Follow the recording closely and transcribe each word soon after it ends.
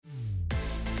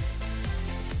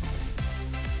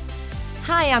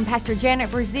Hi, I'm Pastor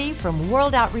Janet Brzee from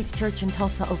World Outreach Church in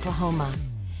Tulsa, Oklahoma.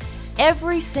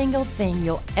 Every single thing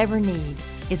you'll ever need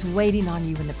is waiting on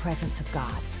you in the presence of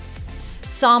God.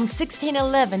 Psalm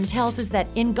 16:11 tells us that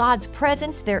in God's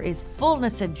presence there is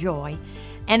fullness of joy,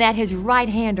 and at His right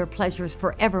hand are pleasures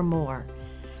forevermore.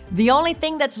 The only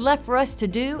thing that's left for us to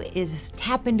do is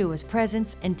tap into His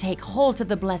presence and take hold of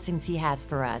the blessings He has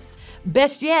for us.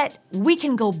 Best yet, we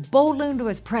can go boldly into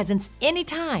His presence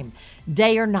anytime,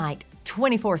 day or night,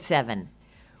 24/7.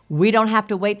 We don't have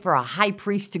to wait for a high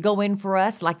priest to go in for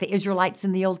us like the Israelites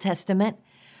in the Old Testament.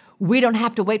 We don't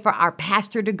have to wait for our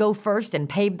pastor to go first and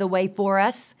pave the way for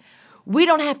us. We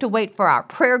don't have to wait for our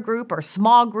prayer group or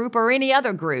small group or any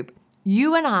other group.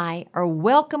 You and I are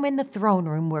welcome in the throne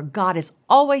room where God is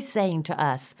always saying to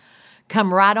us,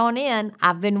 "Come right on in,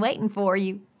 I've been waiting for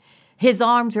you." His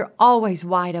arms are always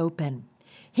wide open.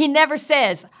 He never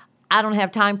says, "I don't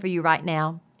have time for you right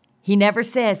now." He never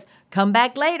says, "Come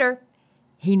back later."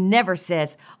 He never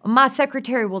says, "My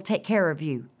secretary will take care of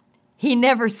you." He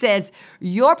never says,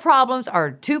 "Your problems are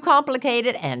too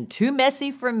complicated and too messy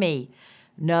for me."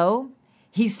 No,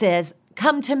 He says,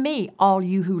 "Come to me, all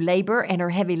you who labor and are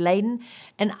heavy laden,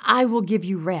 and I will give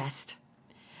you rest."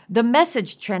 The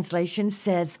Message translation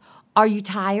says, "Are you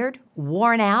tired,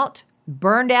 worn out,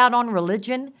 burned out on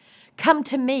religion? Come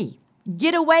to me.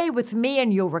 Get away with me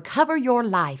and you'll recover your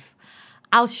life.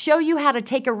 I'll show you how to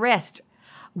take a rest.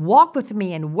 Walk with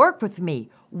me and work with me.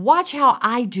 Watch how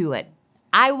I do it.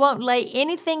 I won't lay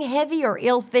anything heavy or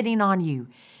ill-fitting on you.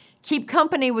 Keep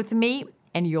company with me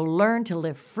and you'll learn to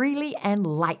live freely and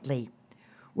lightly."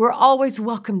 We're always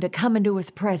welcome to come into His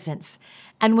presence,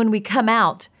 and when we come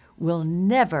out, we'll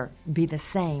never be the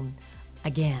same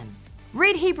again.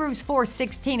 Read Hebrews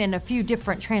 4:16 in a few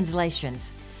different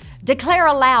translations. Declare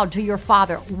aloud to your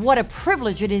Father what a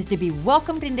privilege it is to be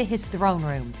welcomed into His throne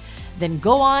room. Then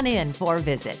go on in for a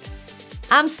visit.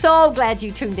 I'm so glad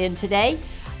you tuned in today.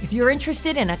 If you're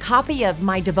interested in a copy of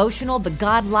my devotional, The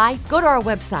God Life, go to our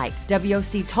website,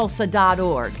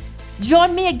 woctulsa.org.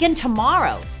 Join me again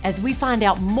tomorrow as we find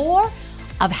out more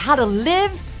of how to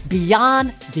live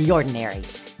beyond the ordinary.